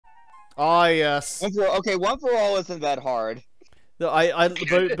Ah, yes. Okay, One for All isn't that hard. No, both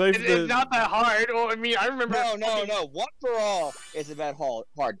It's not that hard. Well, I mean, I remember. No. One for All isn't that hard.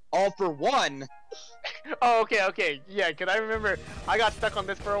 All for One. Oh, okay. Yeah, because I remember I got stuck on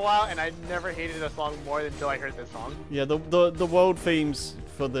this for a while, and I never hated a song more until I heard this song. Yeah, the world themes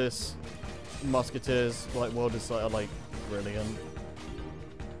for this Musketeers like world is like brilliant.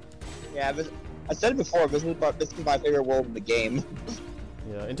 Yeah, I said it before. This is my favorite world in the game.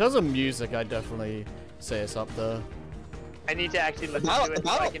 Yeah, in terms of music, I definitely say it's up there. I need to actually listen to it so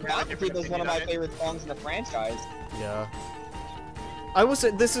I can have a different is one of my opinion on it. favorite songs in the franchise. Yeah. I will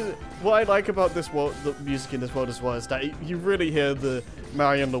say this is what I like about this world, the music in this world as well, is that you really hear the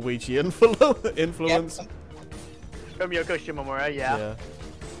Mario and Luigi influence. Yep. From Yoko Shimomura, yeah.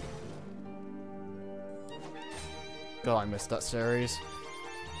 God, I missed that series.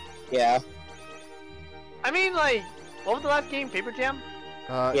 Yeah. I mean, like, what was the last game? Paper Jam?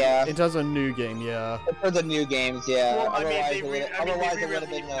 Yeah. In terms of new game, yeah. For the new games, yeah. Well, I mean, Otherwise, they it would have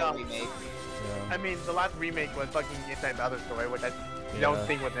been a re-released, remake. Yeah. I mean, the last remake was fucking Inside the Other Story, which I don't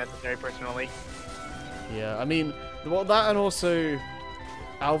think was necessary personally. Yeah, I mean, well, that and also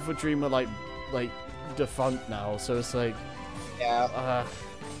Alpha Dream are like defunct now, so it's like, yeah,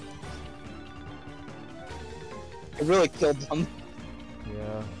 it really killed them.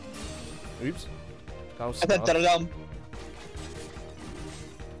 Yeah. Oops. That was Da -da -da -dum.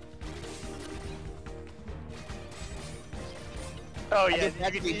 Oh yeah,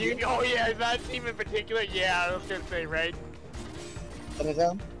 oh yeah, that team in particular, yeah, I was gonna say, right? Da -da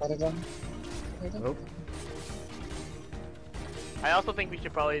 -dum, da -da -dum. Oh. I also think we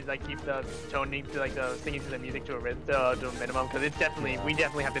should probably like keep the toning to like the singing to the music to a minimum, because it's definitely we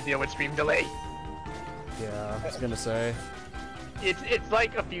definitely have to deal with stream delay. Yeah, I was gonna say. It's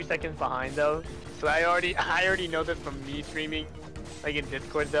like a few seconds behind though, so I already know this from me streaming, like in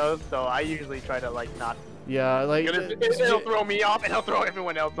Discord though, so I usually try to like not. Yeah, like it'll throw me off and it'll throw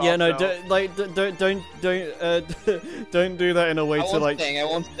everyone else off. Yeah, no, so. don't do that in a way to like. I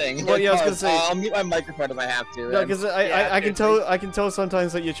won't sing. Well, yeah, I was gonna say. I'll mute my microphone if I have to. No, because I can tell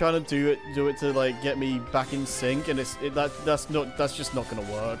sometimes that you're trying to do it to like get me back in sync, and that's just not gonna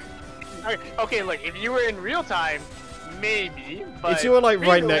work. Okay, look, if you were in real time, maybe. But if you were like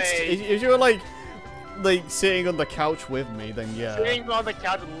right next, if you were like sitting on the couch with me, then yeah. Sitting on the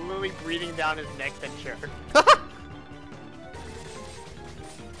couch, literally breathing down his neck, then sure.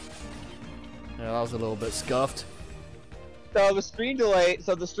 Yeah, that was a little bit scuffed. So the stream delay,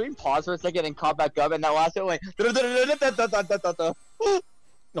 so the stream paused for a second and caught back up, and that last like.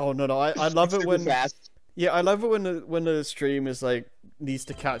 Oh no, I love it when. Fast. Yeah, I love it when the stream is like needs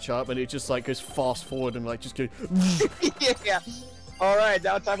to catch up, and it just like goes fast forward and like just goes. Yeah. All right,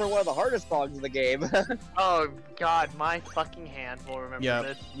 now it's time for one of the hardest songs in the game. Oh god, my fucking hand will remember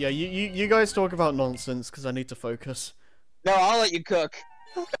this. Yeah, you guys talk about nonsense because I need to focus. No, I'll let you cook.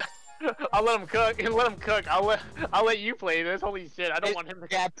 I'll let him cook. Let him cook. I'll let you play this. Holy shit, I don't want him to.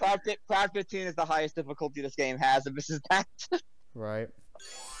 Yeah, Proud 15 is the highest difficulty this game has, and this is that. Right.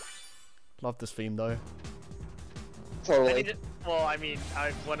 Love this theme though. Totally. Well, I mean,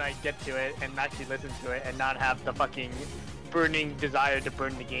 when I get to it and actually listen to it and not have the fucking burning desire to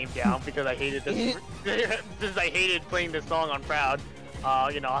burn the game down because I hated this. Since I hated playing this song on Proud,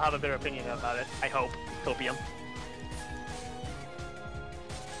 you know, I'll have a better opinion about it. I hope. Copium.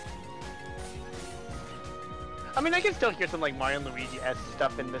 I mean, I can still hear some like Mario and Luigi-esque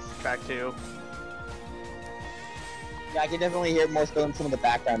stuff in this track too. Yeah, I can definitely hear more so in some of the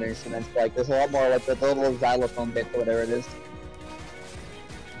background instruments. Like, there's a lot more like the little xylophone bit or whatever it is.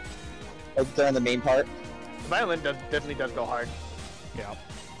 Like during the main part. The violin definitely does go hard. Yeah.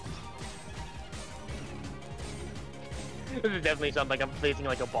 This is definitely something like I'm facing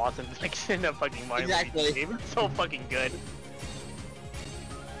like a boss in like in a fucking Mario Exactly. game. It's so fucking good.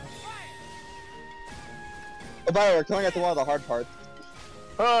 Oh, by the way, we're coming at one of the hard parts.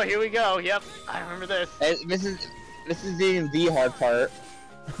 Oh, here we go. Yep, I remember this. This is even the hard part.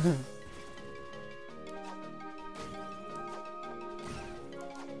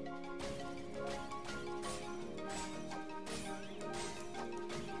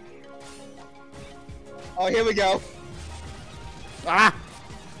 Oh, here we go. Ah!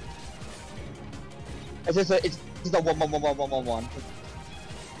 It's just a one.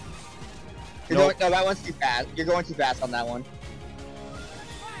 Nope. No, that one's too fast. You're going too fast on that one.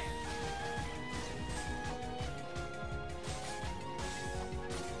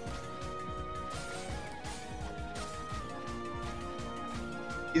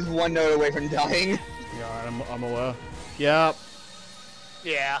 He's one note away from dying. Yeah, I'm aware. Yeah.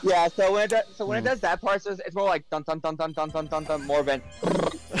 Yeah. Yeah. So when it does that part, it's more like dun dun dun dun dun dun dun dun more than.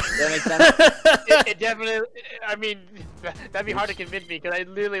 that make sense? It definitely. I mean, that'd be hard to convince me because it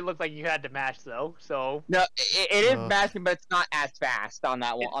literally looked like you had to mash though. So. No, it is mashing, but it's not as fast on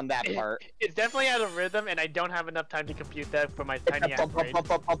that one. On that part. It's definitely out of rhythm, and I don't have enough time to compute that for my tiny ass brain.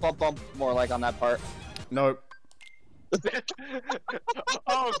 Bump, more like on that part. Nope.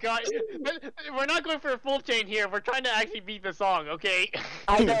 Oh god, we're not going for a full chain here. We're trying to actually beat the song, okay?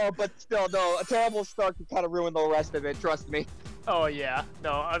 I know, but still, no. A terrible start can kind of ruin the rest of it. Trust me. Oh yeah,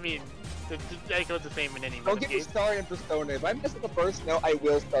 no, I mean, that goes the same in any. Don't get me started in Persona. If I miss the first note, I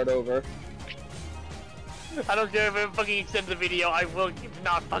will start over. I don't care if it fucking extends the video. I will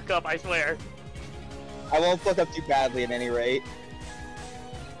not fuck up. I swear. I won't fuck up too badly at any rate.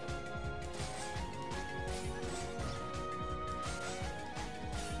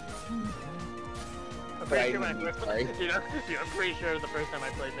 I'm pretty sure the first time I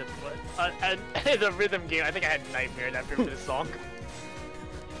played this was and the rhythm game. I think I had nightmares after this song.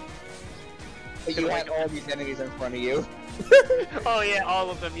 But you had all these enemies in front of you. Oh yeah, all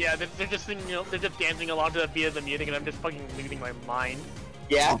of them. Yeah, they're just singing, they're just dancing along to the beat of the music, and I'm just fucking losing my mind.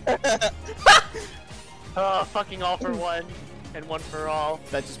 Yeah. Oh, fucking all for one and one for all.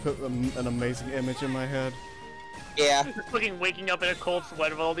 That just put an amazing image in my head. Yeah. Just fucking waking up in a cold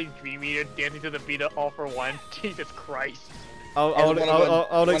sweat with all these dream eaters dancing to the beat of all for one. Jesus Christ.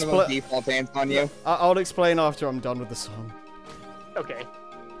 I'll explain. Default dance on you. I'll explain after I'm done with the song. Okay.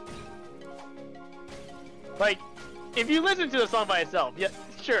 Like, if you listen to the song by itself, yeah,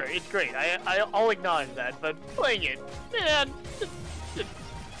 sure, it's great. I'll acknowledge that, but playing it, man, just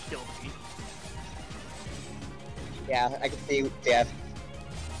kills me. Yeah, I can see. Yeah.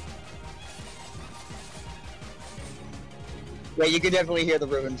 Yeah, you can definitely hear the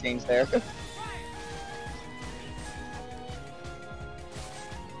rhythm change there.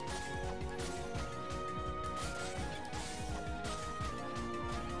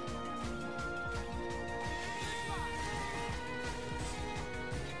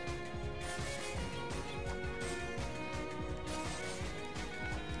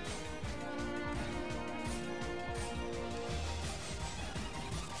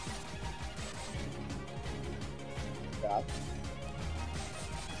 God.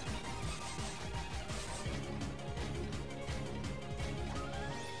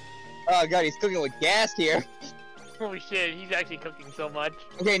 Oh god, he's cooking with gas here. Holy shit, he's actually cooking so much.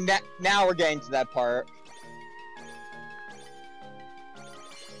 Okay, now we're getting to that part.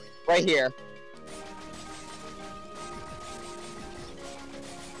 Right here.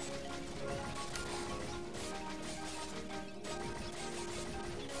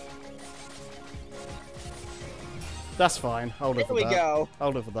 That's fine. I'll live There with we that. go.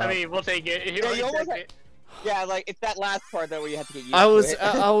 I'll live with that. I mean, we'll take it. Yeah, you almost yeah, like it's that last part that where you have to get used I to was it.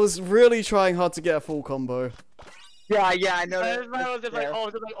 I was really trying hard to get a full combo. Yeah, I know. I was just like,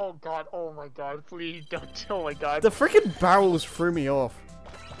 oh god, oh my god, please don't, oh my god. The freaking barrels threw me off.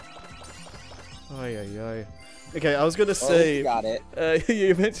 Ay ay ay. Okay, I was gonna say, got it.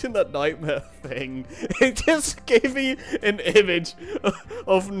 You mentioned that nightmare thing. It just gave me an image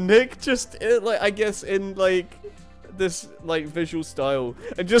of Nick just like, I guess in like this like visual style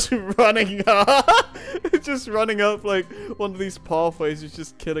and just running up, just running up like one of these pathways, is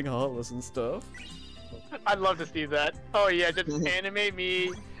just killing Heartless and stuff. I'd love to see that. Oh yeah, just animate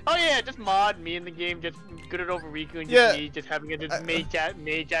me. Oh yeah, just mod me in the game, just good it over Riku and just me, just having a just mage ass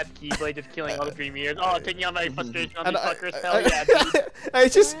keyblade, just killing all the dream eaters. Oh, taking out my frustration on these fuckers. Hell yeah, dude. I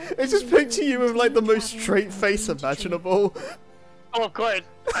just picture you with like the most straight face imaginable. Oh, of course.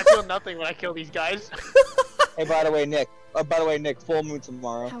 I feel nothing when I kill these guys. Hey, by the way, Nick, full moon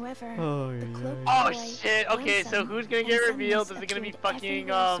tomorrow. However, oh shit. Okay, so who's gonna get revealed? Is it gonna be fucking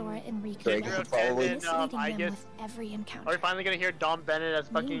Kendra, Tenzin, I guess. Are we finally gonna hear Dom Bennett as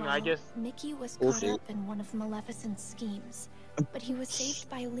fucking I guess? Mickey was caught up in one of Maleficent's schemes, but he was saved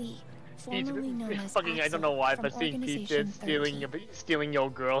by Lee, formerly known as fucking I don't know why, but seeing Peach stealing your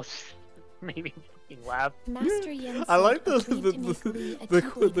girls made me fucking laugh. I like the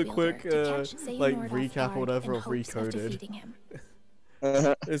quick like recap or whatever of Recoded.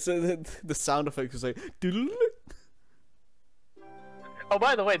 It's the sound effect was like doodle. Oh,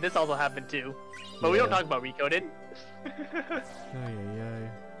 by the way, this also happened too, but we don't talk about Recoded.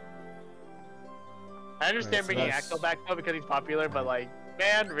 I understand bringing Axel back though because he's popular, but like,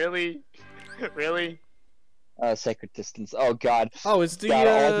 man, really, really. Sacred Distance. Oh god. Oh, is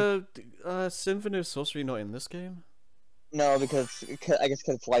the Symphony of Sorcery not in this game? No, because I guess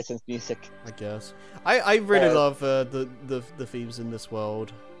because it's licensed music. I guess. I really love the themes in this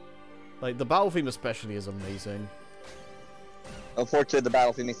world. Like the battle theme especially is amazing. Unfortunately, the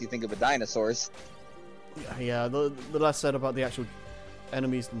battle theme makes you think of the dinosaurs. Yeah, the less said about the actual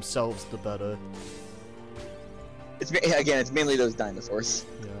enemies themselves, the better. It's mainly those dinosaurs.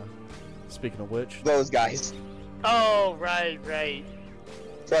 Yeah. Speaking of which, Those guys. Oh, right.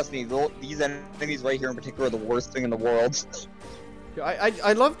 Trust me, these enemies right here in particular are the worst thing in the world.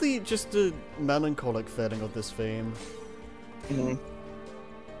 I love the melancholic feeling of this theme. Mm-hmm.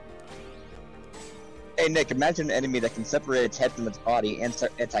 Hey Nick, imagine an enemy that can separate its head from its body and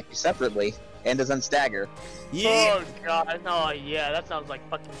attack you separately, and doesn't stagger. Yeah. Oh god, no, yeah, that sounds like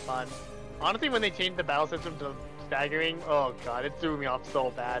fucking fun. Honestly, when they changed the battle system to staggering, oh god, it threw me off so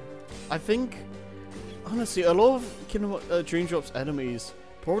bad. I think, honestly, a lot of Dream Drop's enemies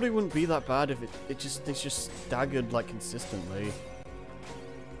probably wouldn't be that bad if they just staggered like consistently.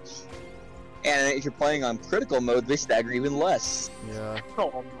 And if you're playing on critical mode, they stagger even less. Yeah.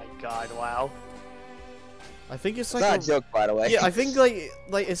 Oh my god, wow. I think it's like Not a joke, by the way. Yeah, I think like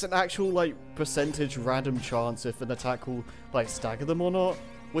it's an actual like percentage random chance if an attack will like stagger them or not,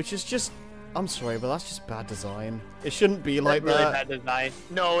 which is just, I'm sorry, but that's just bad design. It shouldn't be like That's really that. bad design.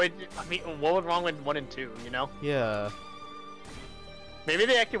 No, I mean, what was wrong with 1 and 2, you know? Yeah. Maybe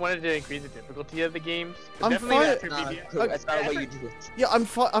they actually wanted to increase the difficulty of the games. I'm Definitely fine- after Nah, BB that's not the way you do it. Yeah, I'm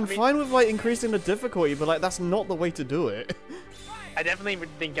mean- fine with like increasing the difficulty, but like that's not the way to do it. I definitely would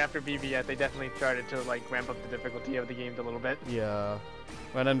think after BBS they definitely started to like ramp up the difficulty of the games a little bit. Yeah.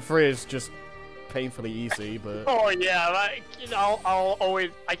 And then 3 is just painfully easy, but Oh yeah, like, you know, I'll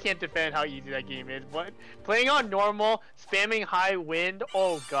always, I can't defend how easy that game is, but playing on normal, spamming high wind,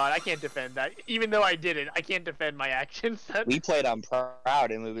 oh god, I can't defend that. Even though I did it, I can't defend my actions. We played on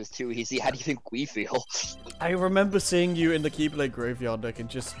Proud and it was too easy. How do you think we feel? I remember seeing you in the Keyblade graveyard, Nick, and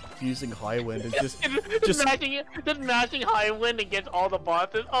just using high wind and just just mashing high wind against all the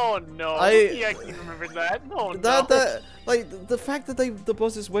bosses. Oh no, I actually remember that. Oh no. that like the fact that the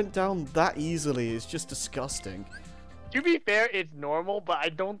bosses went down that easily is just disgusting. To be fair, it's normal, but I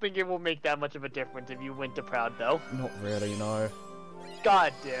don't think it will make that much of a difference if you went to Proud though. Not really, no.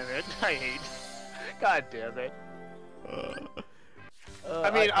 God damn it, I hate. God damn it.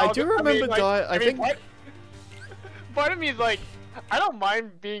 I mean, I do remember I think part of me is like, I don't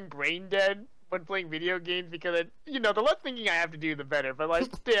mind being brain dead when playing video games because it, you know, the less thinking I have to do, the better. But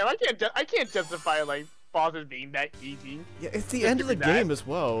like, damn, I can't justify like bosses being that easy. yeah, it's the end of the game as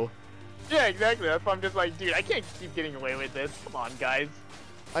well. Yeah, exactly. That's why I'm just like, dude, I can't keep getting away with this. Come on, guys.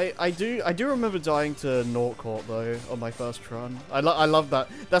 I do remember dying to Northcourt though on my first run. I love that.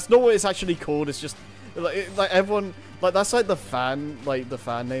 That's not what it's actually called. It's just like everyone like that's like the fan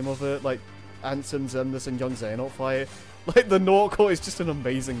name of it. Like Ansem Zemnis and Young Xehanort fight. Like the Northcourt is just an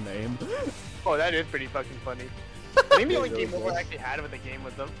amazing name. Oh, that is pretty fucking funny. I think the only game over I actually had with the game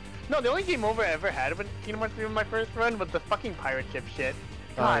was the only game over I ever had with Kingdom Hearts 3 on my first run was the fucking pirate ship shit.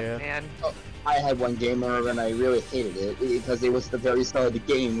 God, yeah. man. Oh, I had one game over and I really hated it because it was the very start of the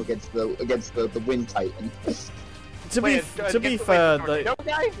game against the Wind Titan. To be fair, the tornado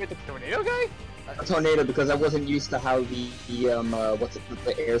guy? With the tornado guy? A tornado because I wasn't used to how the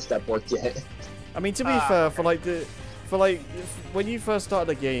air step worked yet. I mean, to be fair, when you first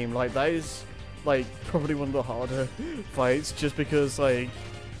started the game, like that is like probably one of the harder fights, just because like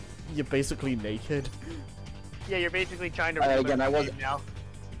you're basically naked. Yeah, you're basically trying to. Again, I wasn't now.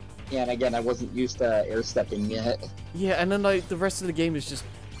 Yeah, and again, I wasn't used to air stepping yet. Yeah, and then like the rest of the game is just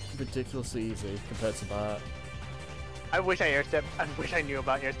ridiculously easy compared to that. I wish I wish I knew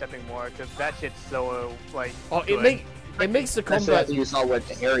about air stepping more, because that shit's so like. Oh, good. it makes the That's combat. what you saw what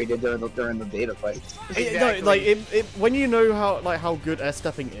Harry did during the beta fight. Exactly. No, like when you know how good air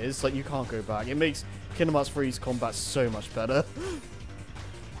stepping is, like you can't go back. It makes Kingdom Hearts 3's combat so much better.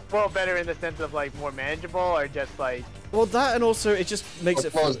 Well, better in the sense of like more manageable, or just like. Well, that and also it just makes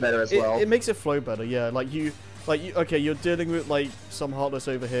it flows better as well. It makes it flow better. Yeah, okay, you're dealing with like some Heartless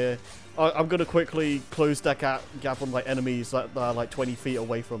over here. I'm gonna quickly close that gap on like enemies that are like 20 feet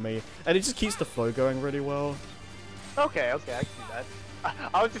away from me, and it just keeps the flow going really well. Okay, I can see that.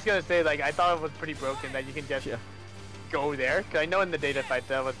 I was just gonna say, like, I thought it was pretty broken that you can just go there, because I know in the data fight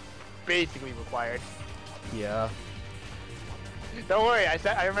that was basically required. Yeah. Don't worry,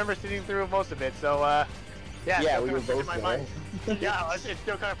 I remember sitting through most of it, so, yeah. Yeah, we were both in my mind. Yeah, it's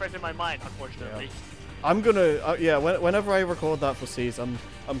still kind of fresh in my mind, unfortunately. Yeah. I'm gonna, whenever I record that for C's, I'm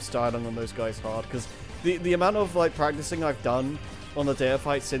styling on those guys hard, because the amount of, like, practicing I've done on the data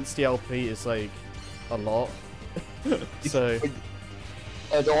fight since the LP is, like, a lot. So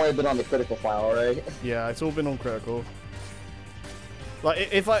it's only been on the critical file, right? Yeah, it's all been on critical. Like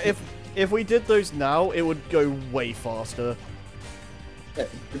if we did those now, it would go way faster. You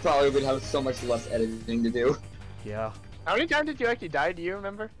probably would have so much less editing to do. Yeah. How many times did you actually die? Do you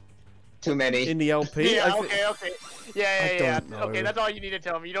remember? Too many. in the LP. Yeah, I okay. Yeah. don't know. Okay, that's all you need to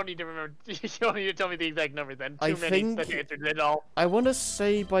tell me. You don't need to remember. You don't need to tell me the exact number then. I Too many think- such answers at all. I want to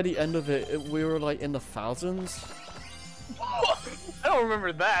say by the end of it, we were like in the thousands. I don't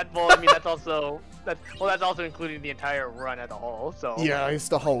remember that. Well, I mean, that's also including the entire run as a whole. So Yeah, it's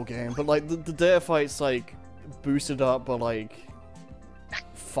the whole game, but like the data fight's like boosted up by like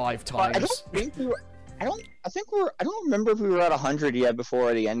 5 I don't times. think we were. I don't remember if we were at 100 yet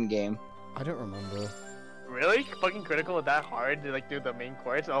before the end game. I don't remember. Really, fucking critical is that hard to like do the main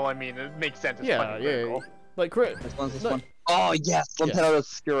course? Oh, I mean, it makes sense. It's fucking critical. Like crit. This one's this No. one. Oh yes, Lampero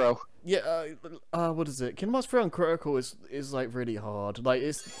Obscuro. Yeah, what is it? Kingdom Hearts 3 on critical is like really hard. Like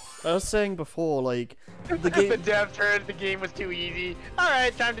I was saying before, like the The game. dev heard the game was too easy. All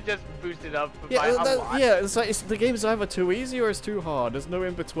right, time to just boost it up by Yeah, a lot. it's like the game is either too easy or it's too hard. There's no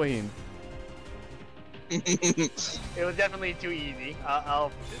in between. It was definitely too easy.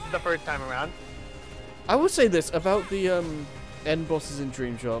 The first time around. I would say this about the end bosses in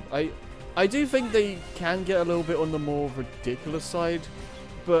Dream Job. I do think they can get a little bit on the more ridiculous side,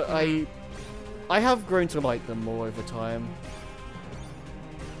 but I have grown to like them more over time.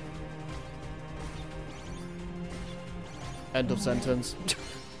 End of sentence.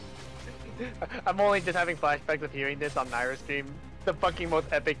 I'm only just having flashbacks of hearing this on Naira's stream. The fucking most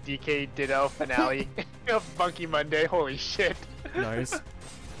epic DK Ditto finale of Funky Monday. Holy shit. Nice.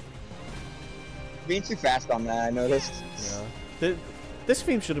 Being too fast on that, I noticed. Yeah. This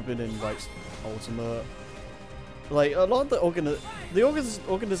theme should have been in like Ultimate. Like a lot of the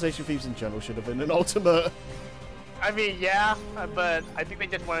organization themes in general should have been in Ultimate. I mean, yeah, but I think they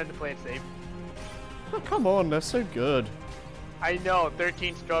just wanted to play it safe. Oh, come on, they're so good. I know,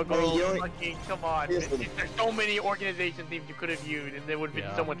 13 struggles, you only- fucking, come on. Here's the- There's so many organization themes you could have used, and they would have been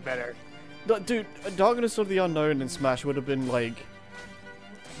Yeah. so much better. No, dude, Darkness of the Unknown in Smash would have been like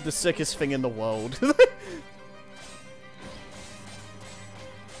the sickest thing in the world.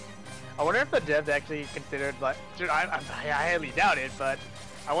 I wonder if the devs actually considered, like, dude, I highly doubt it, but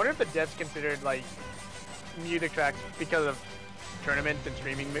I wonder if the devs considered, like, music tracks because of tournaments and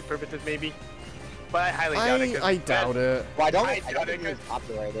streaming purposes, maybe. But I highly doubt it. 'cause I doubt it. Well, I don't doubt think it, it's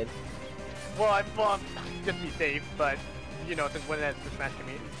copyrighted. Well, just be safe, but, you know, since when has the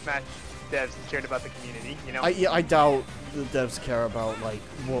Smash devs cared about the community, you know? I doubt the devs care about like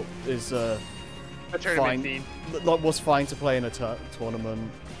what is The tournament fine, scene. like what's fine to play in a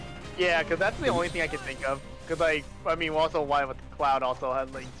tournament. Yeah, because that's the only thing I can think of. Because, like, I mean, also, why with Cloud also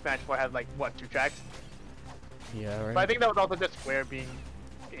had, like, Smash 4 had, like, what, 2 tracks? Yeah, right. But I think that was also just Square being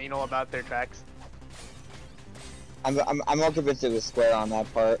anal about their tracks. I'm more convinced it was Square on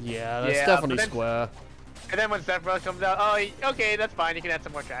that part. Yeah, that's Yeah, definitely but then- Square. And then when Sephiroth comes out, oh, okay, that's fine, you can add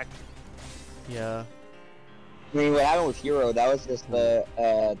some more tracks. Yeah. I mean, what happened with Hero? That was just the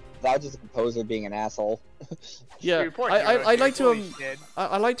composer being an asshole. Yeah, Dude, poor I Hero, like to holy shit.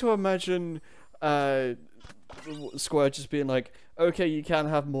 I like to imagine Square just being like, okay, you can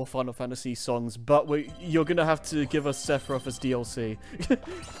have more Final Fantasy songs, but you're gonna have to give us Sephiroth as DLC.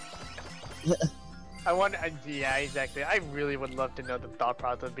 I want, yeah, exactly. I really would love to know the thought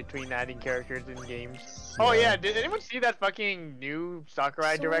process between adding characters in games. Oh yeah, did anyone see that fucking new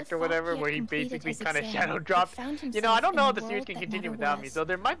Sakurai Direct or whatever, where he basically kind of shadow dropped? You know, I don't know if the series can continue without me, so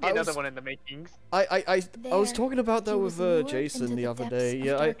there might be another one in the makings. I was talking about that with Jason the other day.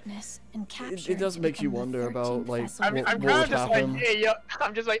 Yeah, it does make you wonder about like I'm what kind would of just like, happen. hey yo,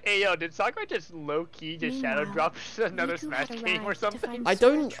 I'm just like, hey yo, did Sakurai just low key just shadow drop another Smash game or something? I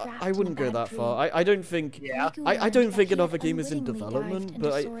wouldn't go that far. I don't think. Yeah. I don't think another game is in development,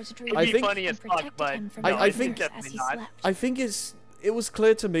 but It'd I be think funny as fuck, but I no, it's think- definitely not. I think it was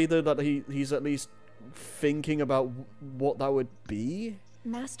clear to me though that he's at least thinking about what that would be.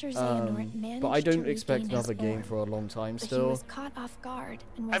 Master Xehanort managed But I don't to expect regain his another game form, for a long time but he still. was caught off guard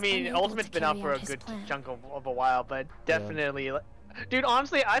and was I mean, unable Ultimate's to been out carry for a his good plan. chunk of a while, but definitely, dude.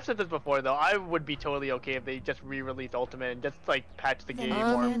 Honestly, I've said this before though. I would be totally okay if they just re-released Ultimate and just like patched the Then game he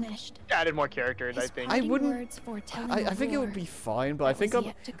or vanished. added more characters. I His think. parting wouldn't- words foretelling I a think it would war be fine, but I that think was I'm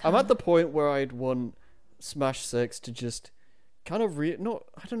yet to I'm at come. the point where I'd want Smash 6 to just kind of I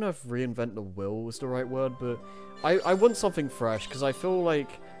don't know if reinvent the wheel was the right word, but I want something fresh because I feel like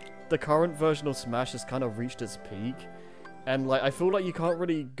the current version of Smash has kind of reached its peak, and like I feel like you can't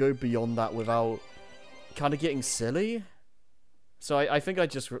really go beyond that without kind of getting silly. So I think I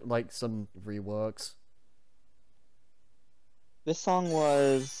just like some reworks. This song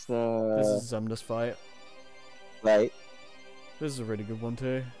was This is Zemnis fight. right. This is a really good one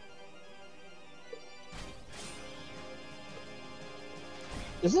too.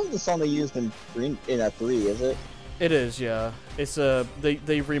 This isn't the song they used in 3, is it? It is, yeah. It's they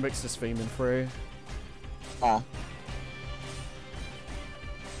remixed this theme in 3. Oh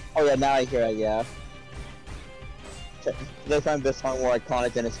yeah, now I hear it. Yeah. They found this song more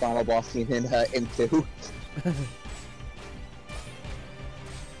iconic than its final boss theme in 2.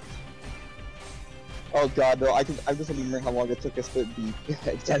 Oh god, no! I'm just remembering how long it took us to beat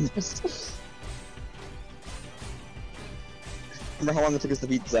Zemnis. Remember how long it took us to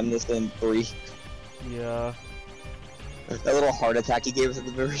beat Zemnis in 3? Yeah. That little heart attack he gave us at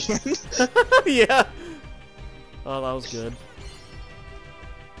the very end. Yeah. Oh, that was good.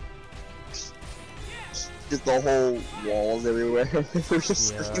 Just the whole walls everywhere. We're just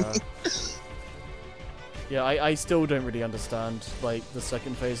screaming. Yeah, I still don't really understand, like, the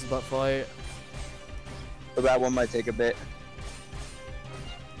second phase of that fight. But that one might take a bit.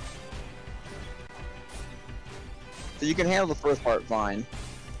 So you can handle the first part fine.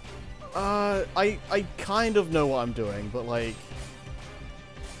 I kind of know what I'm doing, but, like,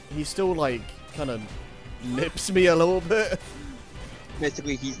 he still, like, kind of nips me a little bit.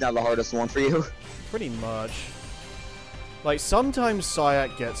 Basically, he's now the hardest one for you. Pretty much. Like, sometimes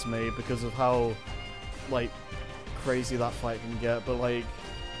Syac gets me because of how, like, crazy that fight can get, but, like,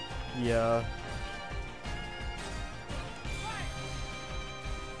 yeah.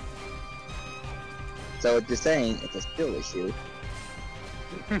 So what you're saying, it's a skill issue.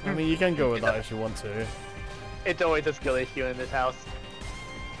 I mean, you can go with that if you want to. It's always a skill issue in this house.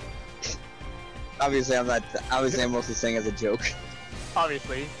 Obviously, I'm not. Obviously, I'm mostly saying as a joke.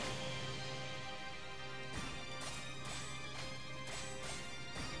 Obviously.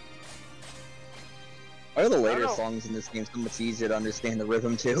 Why are the later songs in this game so much easier to understand the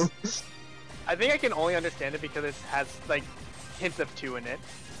rhythm too? I think I can only understand it because it has like hints of 2 in it.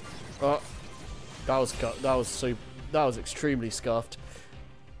 Oh, that was extremely scuffed.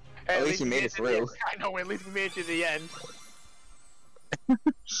 At least you made it through. I know, at least we made it to the end.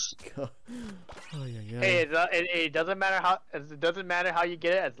 God. Oh, yeah. Hey, it doesn't matter how you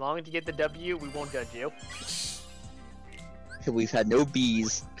get it. As long as you get the W, we won't judge you. We've had no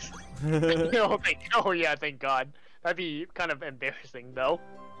B's. Oh yeah, thank God. That'd be kind of embarrassing though.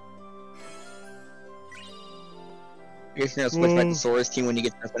 I guess you're gonna switch back to Sora's team when you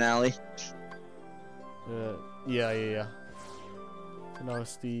get to the finale. Yeah. So now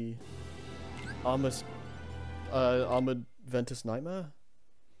it's the Armored Ventus Nightmare?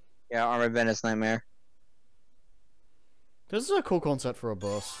 Yeah, Armored Ventus Nightmare. This is a cool concept for a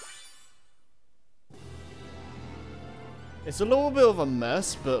boss. It's a little bit of a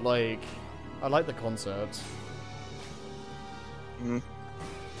mess, but like, I like the concept.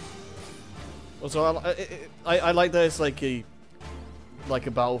 Also, I like that it's like a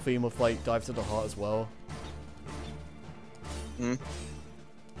battle theme of like Dive to the Heart as well.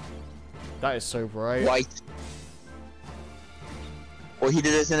 That is so bright. White. Well, he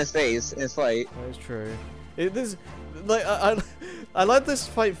did this in his face, in his fight. That is true. This, like, I like this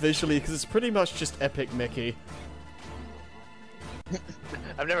fight visually because it's pretty much just epic Mickey.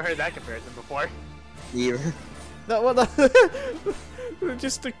 I've never heard that comparison before. Either. No, well,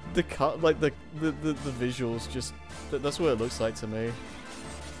 just the cut, like the visuals, just that's what it looks like to me.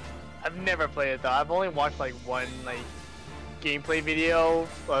 I've never played it though. I've only watched like one like gameplay video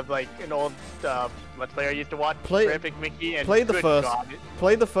of like an old Let's Play I used to watch for Epic Mickey, and play the first. God.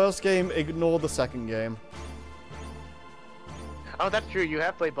 Play the first game. Ignore the second game. Oh, that's true. You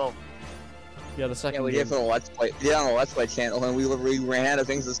have played both. Yeah, the second. Yeah, we game. did for the Let's Play. We did on the Let's Play channel, and we ran out of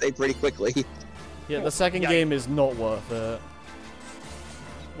things to say pretty quickly. Yeah, the second game is not worth it.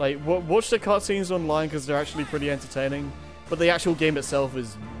 Like, watch the cutscenes online because they're actually pretty entertaining, but the actual game itself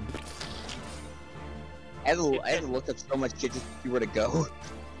is. I had to look up so much shit just to see where to go.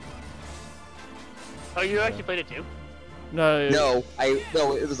 Oh, you actually played it too? No. No,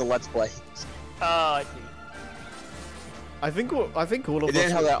 it was a Let's Play. Oh, I see. I think all of us. It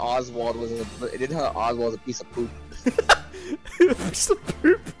didn't have that Oswald was. It didn't have that Oswald was a piece of poop. A piece of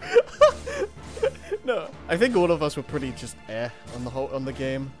poop. No, I think all of us were pretty just on the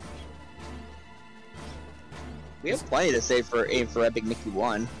game. We have plenty to say for Epic Mickey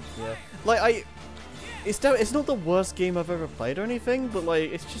 1. Yeah, like it's not the worst game I've ever played or anything, but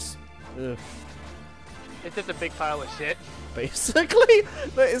like it's just. It's just a big pile of shit. Basically,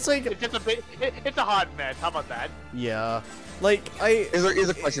 it's like it's just it's a hot mess. How about that? Yeah, like Here's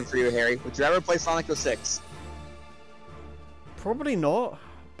a question for you, Harry. Would you ever play Sonic 06? Probably not,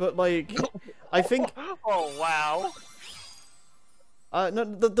 but like I think. Oh wow. No,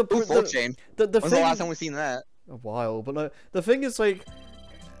 When's the last time we've seen that? A while, but no, the thing is like.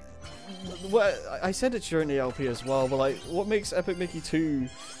 Well, I said it during the LP as well, but like, what makes Epic Mickey 2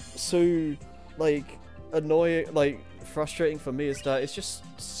 so like annoying, like frustrating for me is that it's just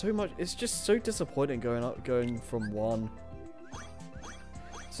so much. It's just so disappointing going from 1.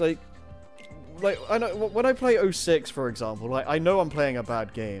 It's like I know when I play 06, for example, like I know I'm playing a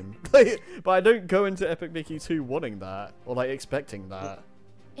bad game, but I don't go into Epic Mickey 2 wanting that or like expecting that.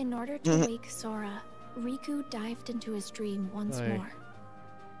 In order to wake Sora, Riku dived into his dream once more.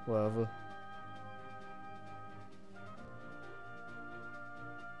 Whatever.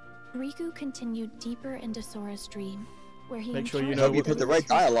 Riku continued deeper into Sora's dream, where he Make sure you encountered know you put the right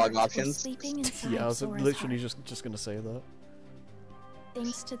dialogue options. sleeping inside Yeah, I was Sora's literally heart. just gonna say that.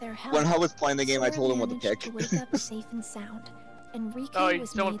 Thanks to their help, When I was playing the game, I Sora told him what to managed pick. to wake up safe and sound, and Riku Oh, was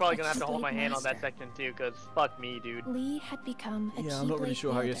someone's made probably a gonna have to hold my Keyblade hand on that master. section too, cause fuck me, dude. Lee had become a Yeah, I'm not really Keyblade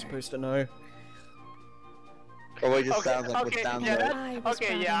sure how you're wielder. supposed to know. Or it just Okay, sounds like okay, it sounds yeah, like. that- I was Okay,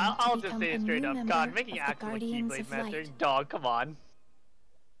 brought yeah, in to I'll just become say a it straight new up. member God, making of the actual Guardians Keyblade of Master, Light. dog, come on.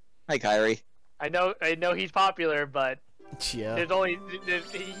 Hi, Kyrie. I know he's popular, but Yeah. there's only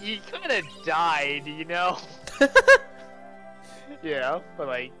he kind of died, you know. Yeah, but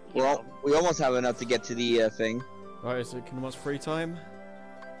like, you Well, know. we almost have enough to get to the thing. Alright, so Kingdom Hearts free time.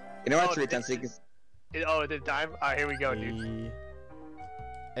 You know what? Oh, 3 times. So you can... Oh, the time. Alright, here we go, dude.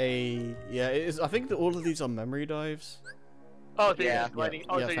 Yeah, it is. I think that all of these are memory dives. Oh, so Yeah. you're just gliding.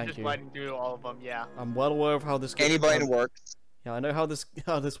 Oh, Yeah, so you're thank just you. gliding through all of them. Yeah. I'm well aware of how this game. Any button works. Yeah, I know how this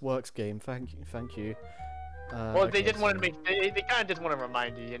works. Game. Thank you. Well, they okay, just wanted to so- make. They kind of just want to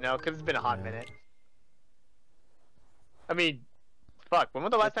remind you, you know, because it's been a hot Yeah. minute. I mean, fuck. When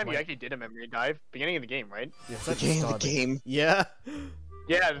was the last That's time you right. actually did a memory dive? Beginning of the game, right? Yeah, it's The actually game, the started. game. Yeah.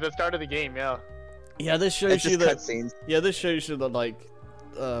 Yeah, the start of the game. Yeah. Yeah, this It's shows you just that. cutscenes. Yeah, this shows you that like,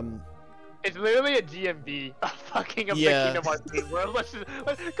 It's literally a GMV, a fucking of Yeah. the Kingdom Hearts game. Where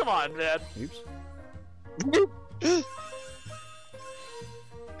come on, man. Oops.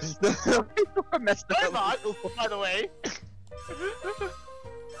 I messed I'm up. not, by the way.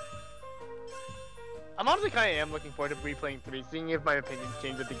 I'm honestly kind of am looking forward to replaying 3, seeing if my opinion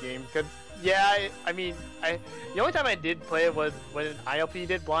changed with the game. Cause yeah, I mean, the only time I did play it was when ILP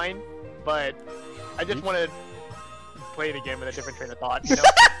did Blind, but I just want to play it again with a different train of thought. You know?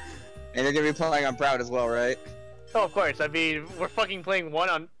 And you're gonna be playing on Proud as well, right? Oh, of course. I mean, we're fucking playing 1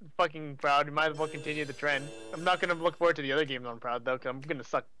 on fucking Proud. We might as well continue the trend. I'm not gonna look forward to the other games on Proud though, cause I'm gonna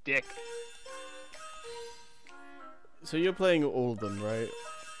suck dick. So you're playing all of them, right?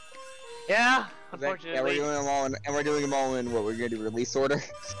 Yeah, Yeah, we're unfortunately. doing them all in, and we're doing them all in what we're gonna do release order.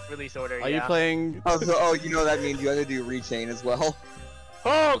 Release order. Are yeah. you playing? Oh, you know that means you have to do rechain as well.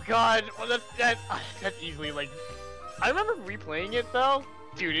 Oh god, well that's easily like. I remember replaying it though,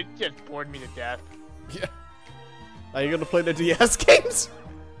 dude. It just bored me to death. Yeah. Are you gonna play the DS games?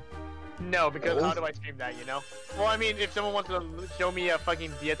 No, because Oh. how do I stream that? You know. Well, I mean, if someone wants to show me a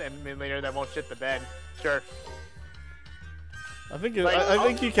fucking DS emulator that won't shit the bed, sure. I think Like, I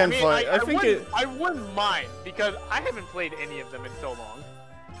think you can mean, find. I think it. I wouldn't mind because I haven't played any of them in so long.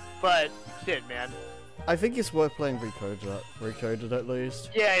 But shit, man. I think it's worth playing recoded at least.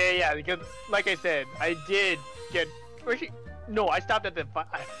 Yeah. Because like I said, I did get. No, I stopped at the.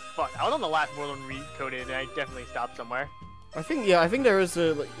 Fuck, I was on the last world when recoded, and I definitely stopped somewhere. I think there is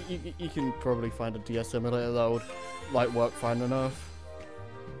a like you can probably find a DS emulator that would like work fine enough.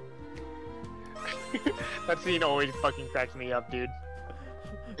 That scene always fucking cracks me up, dude.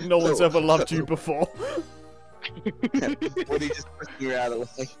 No one's ever loved you before. Woody just pushed you out of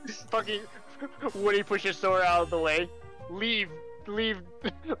the way. Fucking Woody pushes Sora out of the way. Leave young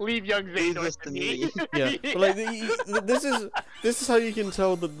Leave Xehanort this to to me. me. Yeah, but like this is how you can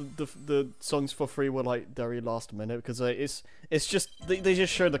tell that the songs for free were like very last minute because it's just they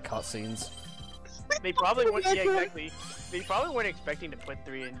just show the cutscenes. They probably weren't. Yeah, exactly. They probably weren't expecting to put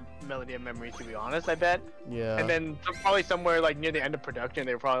 3 in Melody of Memory, to be honest. I bet. Yeah. And then probably somewhere like near the end of production,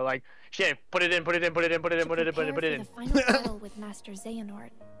 they were probably like, "Shit, put it in." To prepare for the final battle with Master Xehanort,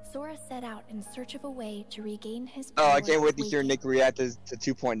 Sora set out in search of a way to regain his Oh, I power can't wait to with hear waking. Nick react to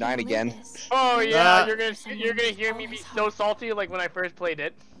 2.9 In again. Olympus, Oh yeah, Ah. you're gonna hear me be so salty like when I first played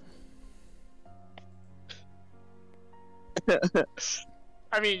it.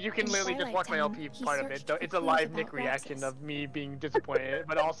 I mean, you can In literally just Twilight watch my Town, LP he part of searched it. Though. for It's a clues live about Nick reaction Roxas. of me being disappointed,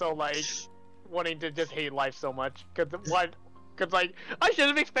 but also like wanting to just hate life so much. Cause like I should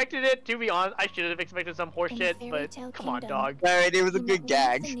have expected it. To be honest, I should have expected some horse In shit. Fairy But Tale come on, Kingdom, dog. Alright, it was a he good met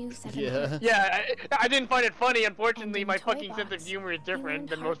one of the gag. new seven Yeah. heroes. Yeah, I didn't find it funny. Unfortunately, And in my Toy fucking sense of Box, humor is You different learned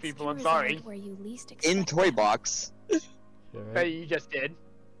than most hearts people. can I'm sorry. reside where you least In expect Toy them. Box. That you just did.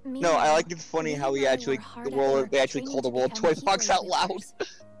 No, I like it's funny how he actually they actually call the world Toy Box out loud.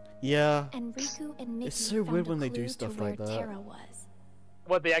 Yeah. And Riku and Nikki It's so found weird a when they do clue to stuff where like that. Terra was.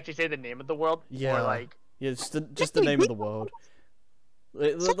 What, they actually say the name of the world? Yeah. Or like, Yeah, just the name of the world.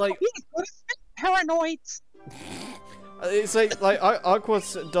 Like paranoids. it's like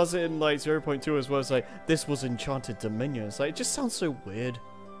Aquas does it in like 0.2 as well. It's like this was Enchanted Dominion. It's like it just sounds so weird.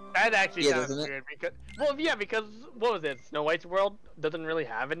 That actually Yeah, sounds doesn't it? weird because, well, yeah, because what was it? Snow White's world doesn't really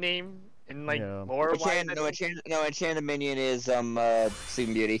have a name in like Yeah. lore. Enchanted Dominion is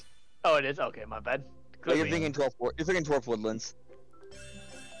Sleeping Beauty. Oh, it is. Okay, my bad. Like, you're Clearly. thinking 12. You're thinking 12 Woodlands.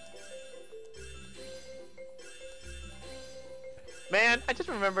 Man, I just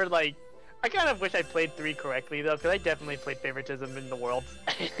remembered, like, I kind of wish I played 3 correctly, though, because I definitely played favoritism in the world.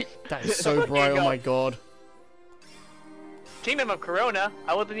 That is so bright. Oh my god. Kingdom of Corona,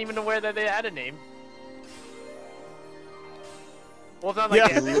 I wasn't even aware that they had a name. Well, it's not like Yeah.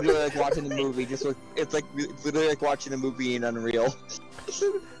 It's literally like watching the movie. It's literally like watching a movie in Unreal.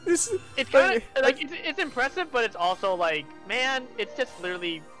 This it's kind of, like, it's impressive, but it's also like, man, it's just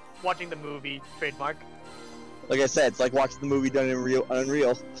literally watching the movie, trademark. Like I said, it's like watching the movie done in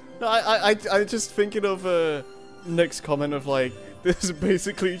Unreal. No, I just thinking of Nick's comment of like this is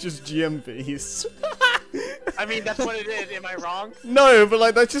basically just GMVs. I mean, that's what it is, am I wrong? No, but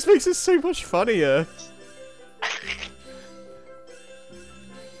like that just makes it so much funnier.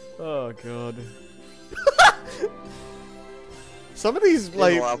 Oh god. Some of these It's a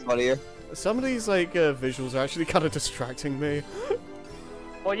lot like funnier. visuals are actually kind of distracting me.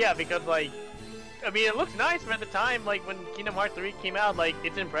 Well, yeah, because, like, I mean, it looks nice, but at the time, like, when Kingdom Hearts 3 came out, like,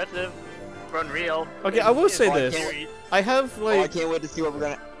 it's impressive for Unreal. Okay, I will say I this. can't- I have Oh, I like can't wait to see what we're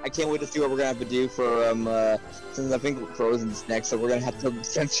gonna. I can't wait to see what we're gonna have to do for since I think Frozen's next, so we're gonna have to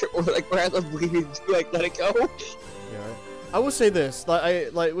censor or like we're gonna have to like let it go. yeah. I will say this.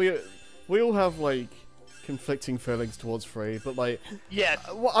 We all have like conflicting feelings towards 3, but like Yes.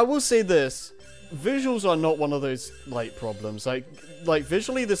 I will say this. Visuals are not one of those like problems. Like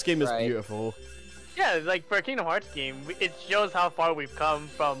visually this game is Right. beautiful. Yeah, like, for a Kingdom Hearts game, it shows how far we've come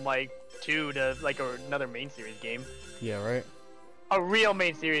from, like, 2 to, like, another main series game. Yeah, right? A real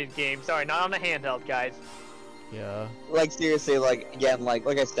main series game. Sorry, not on the handheld, guys. Yeah. Like seriously, like again, like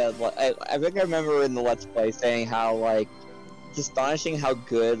I said, like, I think I remember in the Let's Play saying how like it's astonishing how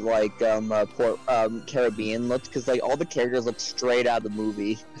good like Caribbean looked because like all the characters look straight out of the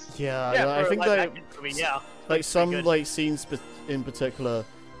movie. Yeah, Yeah, I for a think live that action movie, yeah. like Looks some pretty good. like scenes in particular,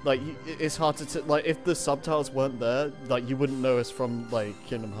 like it's hard to like if the subtitles weren't there, like you wouldn't know it's from like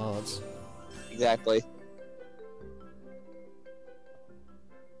Kingdom Hearts. Exactly.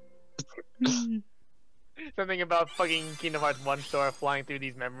 Something about fucking Kingdom Hearts 1 Sora flying through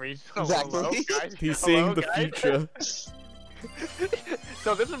these memories. Oh, Exactly. hello, guys. He's Hello, seeing the guys. future.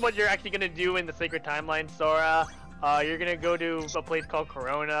 So this is what you're actually gonna do in the Sacred Timeline, Sora. You're gonna go to a place called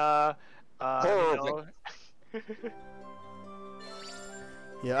Corona.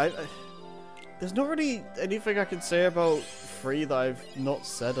 Yeah, there's not really anything I can say about 3 that I've not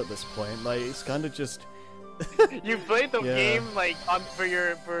said at this point. Like it's kind of just You played the Yeah. game like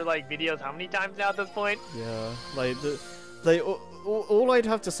for like videos how many times now at this point? yeah, like all I'd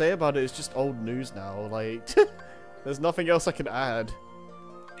have to say about it is just old news now. Like there's nothing else I can add.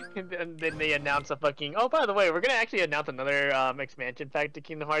 And then they announce a fucking. Oh, by the way, we're gonna actually announce another expansion pack to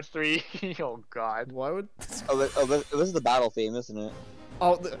Kingdom Hearts 3. Oh God. Why would? This is the battle theme, isn't it?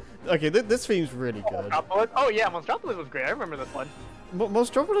 Oh, okay. This theme's really good. Monstropolis? Oh yeah, Monstropolis was great. I remember this one.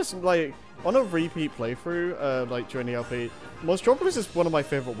 Monstropolis, like on a repeat playthrough, like during the LP, Monstropolis is one of my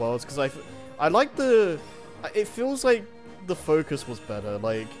favorite worlds because I like the. It feels like the focus was better.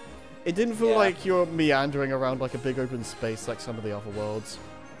 Like it didn't feel Yeah. like you're meandering around like a big open space like some of the other worlds.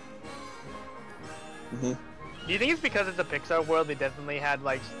 Do you think it's because it's a Pixar world? They definitely had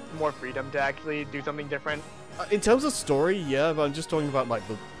like more freedom to actually do something different. In terms of story, yeah, but I'm just talking about like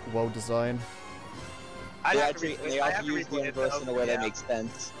the world design. I'd have to replay- They I'd also have to use the replay it, universe though, in a way that yeah. makes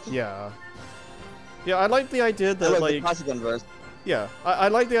sense. Yeah. Yeah, I like the idea I that like the like classic universe. yeah, I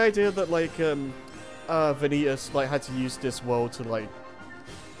like the idea that like Vanitas like had to use this world to like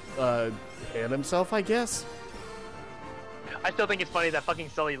heal himself, I guess. I still think it's funny that fucking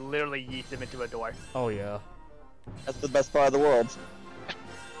Sully literally yeets him into a door. Oh yeah. That's the best part of the world.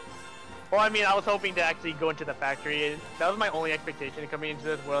 Well, I mean, I was hoping to actually go into the factory. That was my only expectation coming into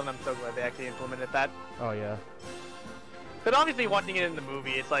this world, and I'm so glad they actually implemented that. Oh yeah. But obviously, watching it in the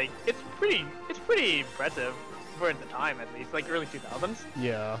movie, it's like it's pretty impressive for the time, at least, like early 2000s.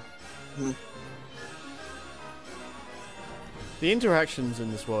 Yeah. Mhm. The interactions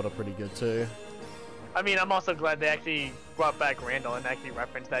in this world are pretty good too. I mean, I'm also glad they actually brought back Randall and actually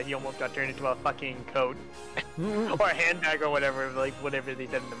referenced that he almost got turned into a fucking coat or a handbag or whatever, like whatever they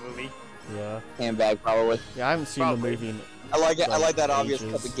said in the movie. Yeah. Handbag, probably. Yeah, I haven't seen the movie in I like it. I like that ages. obvious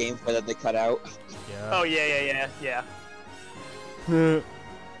cut of gameplay that they cut out. Yeah. Oh yeah.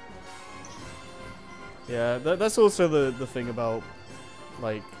 Yeah, that's also the thing about,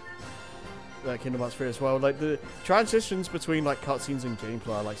 like, Kingdom Hearts 3 as well. Like, the transitions between, like, cutscenes and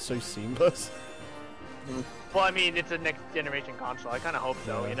gameplay are, like, so seamless. Well, I mean, it's a next generation console. I kind of hope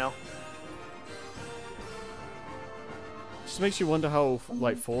so, Yeah. you know? Just makes you wonder how,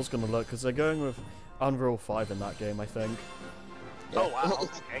 like, 4's gonna look, because they're going with Unreal 5 in that game, I think. Oh, wow.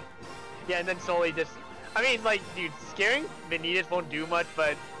 Okay. Yeah, and then slowly just... I mean, like, dude, scaring Vanitas won't do much,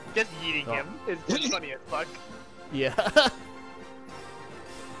 but just yeeting him is just funny as fuck. Yeah.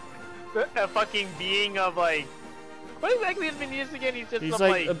 A fucking being of, like... What exactly is Vanitas again? He's just He's some,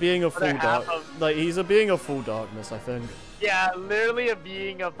 like a being of full other half dark. of- Like, he's a being of full darkness, I think. Yeah, literally a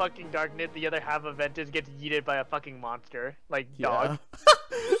being of fucking darkness. The other half of Ventus gets yeeted by a fucking monster. Like, dog.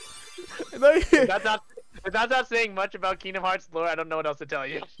 No, That's not saying much about Kingdom Hearts lore. I don't know what else to tell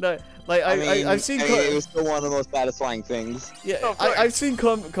you. no, like, I've seen... it was still one of the most satisfying things. Yeah, Of course. I've seen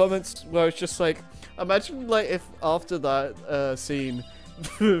comments where it's just like, imagine like if after that scene,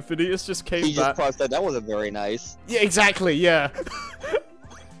 Vanitas just came He back. just paused that wasn't very nice. Yeah, exactly. Yeah.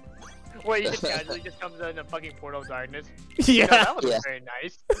 Where he just casually just comes in a fucking portal of darkness. Yeah. No, that wasn't Yeah. very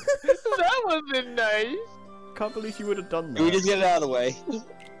nice. That wasn't nice. Can't believe you would have done that. Can we just get it out of the way?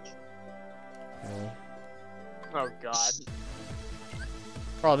 Yeah. Oh god.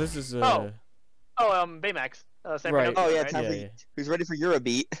 Oh, this is Oh. Baymax. San Right. Fernando, Oh yeah, right? time Yeah, for yeah. who's ready for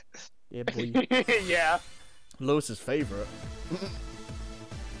Eurobeat? Yeah, boy. Yeah. Lois's favorite.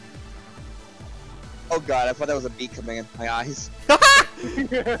 Oh god, I thought that was a beat coming in my eyes.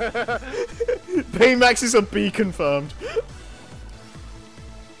 Baymax is a B confirmed.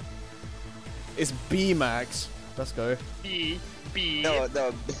 It's B Max. Let's go. B. No,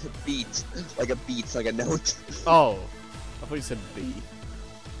 beat. Like a beat, like a note. Oh, I thought you said B.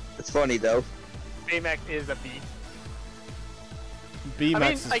 It's funny though. Baymax is a B. B I Max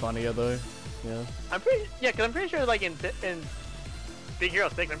mean, is like- funnier though. Yeah. Cause I'm pretty sure like in Big Hero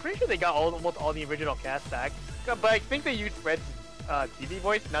 6, I'm pretty sure they got almost all the original cast back. But I think they used Fred's TV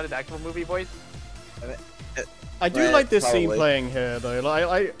voice, not his actual movie voice. I do Right, like this scene probably. playing here though.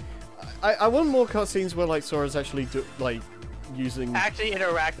 Like, I want more cutscenes where like Sora's actually using. Actually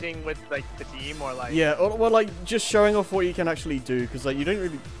interacting with like the team or like. Yeah, or like just showing off what you can actually do, because like you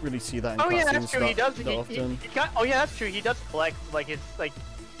don't really see that in Oh yeah, cutscenes that's true. He does. that He often. got, oh yeah, that's true. He does flex like his like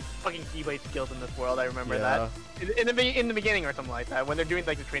fucking keyblade skills in this world. I remember Yeah. that in the beginning or something like that when they're doing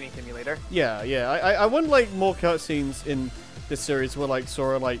like the training simulator. Yeah, yeah. I want like more cutscenes in this series where like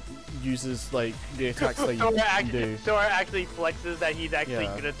Sora like uses like the attacks that you can do. Sora actually flexes that he's actually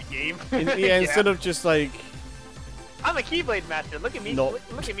Yeah. good at the game. Yeah, instead of just like. I'm a keyblade master. Look at me. No.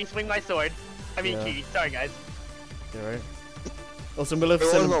 Look at me swing my sword. I mean Yeah. key. Sorry guys. Yeah, right. Also, There was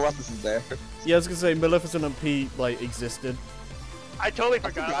Maleficent. no references there. Yeah, I was gonna say Maleficent and Pete like existed. I totally I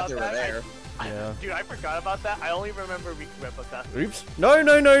forgot forgot about they were that. there. Yeah. Dude, I forgot about that. I only remember Riku replica. Oops. No,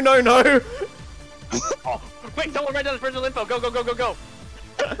 no, no, no, no. Oh, quick! Someone write down his personal info. Go, go, go, go, go.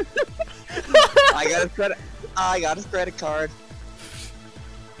 I got his credit card.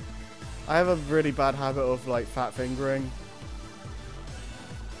 I have a really bad habit of like fat fingering.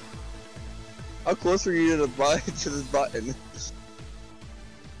 How close were you to the button to this button?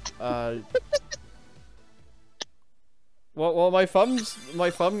 Well, my thumb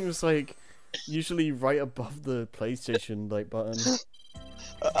was like usually right above the PlayStation like button.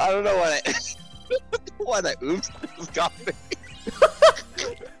 I don't know why that. Why that oops got me.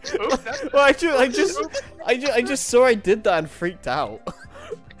 Oops, that's, Well, I just saw I did that and freaked out.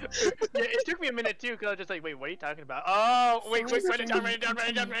 yeah, it took me a minute too, because I was just like, wait, what are you talking about? Oh, wait, quick, write it down, write it down, write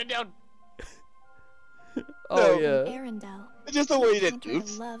it down, write it down. Oh No. yeah. Arendelle Just the way you did encountered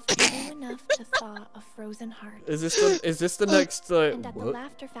oops. a love true enough to thaw a frozen heart. Is this the next And at the what?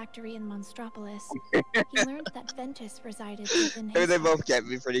 Laughter Factory in Monstropolis, he learned that Ventus resided within Maybe his they both heart. get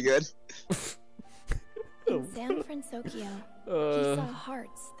me pretty good. In San Francisco, he Uh, saw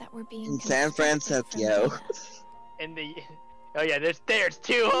hearts that were being In San constructed from Francisco. data. And the, oh yeah, there's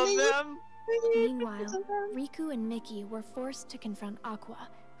two of them. Meanwhile, Riku and Mickey were forced to confront Aqua,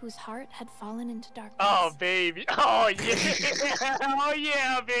 whose heart had fallen into darkness. Oh baby, oh yeah, oh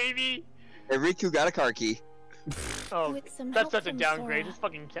yeah, baby. Hey, Riku got a car key. Oh, With some that's help such a from downgrade. Sora, This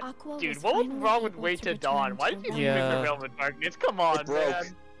fucking Aqua dude. was What was finally wrong with able Way to to Dawn? return Why to did you the yeah. Yeah. the realm of darkness? Come on, It broke.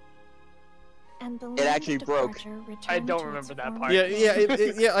 man. And the It actually land of broke. departure I returned don't to remember its that former part. yeah,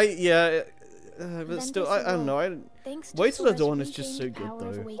 glory. yeah, but still, I don't know. Way to the Dawn is just so good,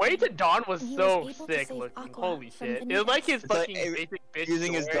 though. Way to Dawn was so sick looking. Holy shit! It was like his fucking basic bitch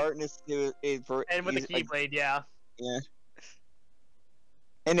using his sword. darkness to And with the keyblade, yeah. Yeah.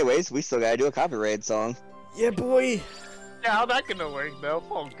 Anyways, we still gotta do a copyright song. Yeah, boy. Yeah, how's that gonna work though?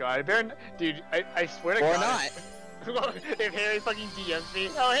 Oh god, dude, I swear to Or God. not. If Harry fucking DMs me,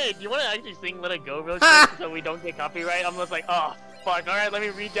 oh hey, do you want to actually sing "Let It Go" real quick so we don't get copyright? I'm just like, oh fuck. All right, let me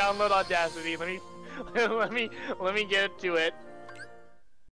re-download Audacity. Let me get to it.